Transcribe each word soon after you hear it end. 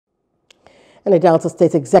And the Delta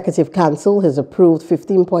State Executive Council has approved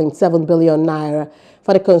 15.7 billion naira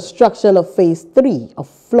for the construction of Phase 3 of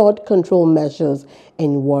flood control measures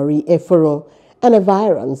in Warri, Effurun, and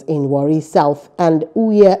environs in Warri South and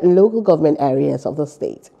Uye local government areas of the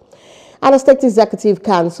state. At a State Executive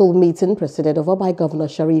Council meeting presided over by Governor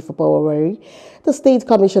Sharif Warri, the State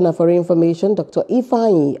Commissioner for Information, Dr.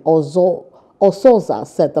 Ifeanyi Osoza,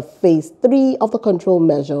 said the Phase 3 of the control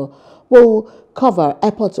measure will cover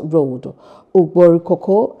Airport Road,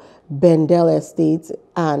 Ugborikoko, Bendel Estate,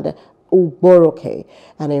 and Ugboroke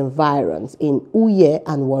and environs in Uye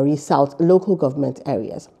and Warri South local government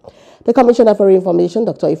areas. The Commissioner for Information,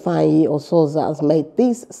 Dr. Ifeanyi Osoza, has made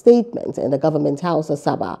these statements in the Government House of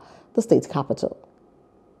Sabah, the state capital.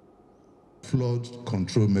 Flood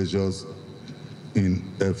control measures in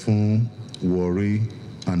Effurun, Warri,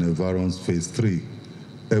 and environs Phase 3,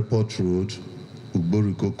 Airport Road,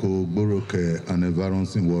 Ugborikoko, Ugboroke, and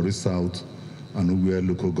environs in Warri South and Uwe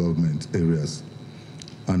local government areas.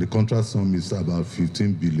 And the contract sum is about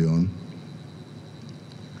 15 billion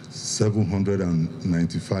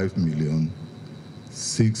 795 million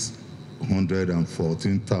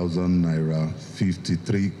 614,000 naira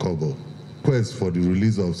 53 kobo. Request for the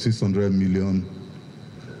release of 600 million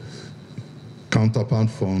counterpart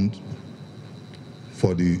fund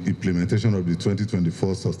for the implementation of the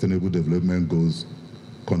 2024 Sustainable Development Goals,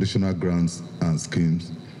 conditional grants and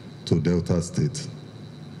schemes to Delta State.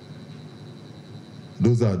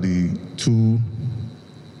 Those are the two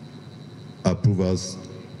approvals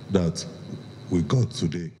that we got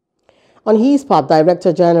today. On his part,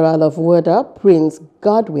 Director General of WADA, Prince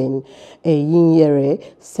Godwin Eyinyere,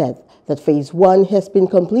 said that Phase 1 has been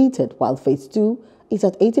completed, while Phase 2 is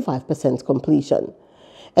at 85% completion.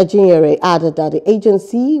 Eyinyere added that the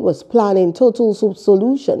agency was planning total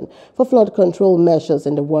solution for flood control measures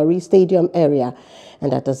in the Warri Stadium area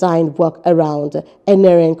and that design work around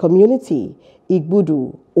Nigerian community,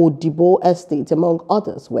 Igbudu, Odibo Estate, among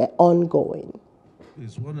others, were ongoing.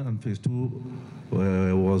 Phase 1 and Phase 2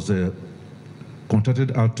 was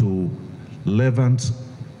contracted out to Levant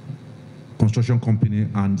Construction Company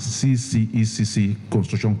and CCECC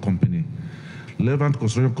Construction Company. Levant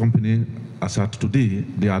Construction Company, as at today,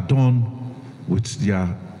 they are done with their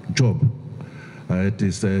job. It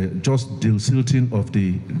is just the silting of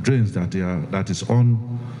the drains that is ongoing.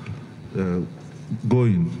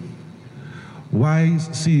 Why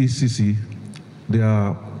CCECC? They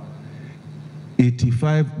are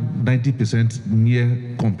 85–90%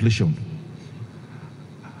 near completion.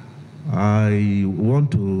 I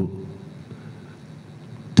want to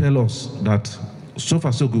tell us that so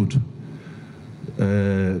far so good.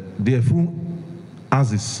 The Effurun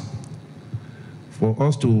asks for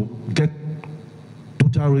us to get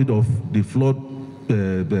total rid of the flood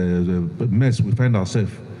the mess we find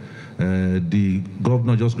ourselves. The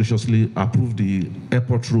governor just graciously approved the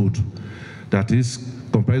airport road that is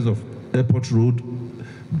comprised of Airport Road,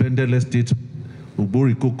 Bendel Estate,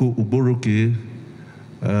 Ugborikoko, Ugboroke,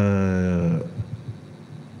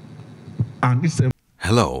 and it's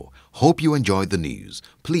Hello, hope you enjoyed the news.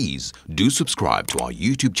 Please do subscribe to our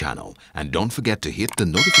YouTube channel and don't forget to hit the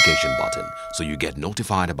notification button so you get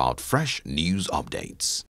notified about fresh news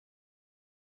updates.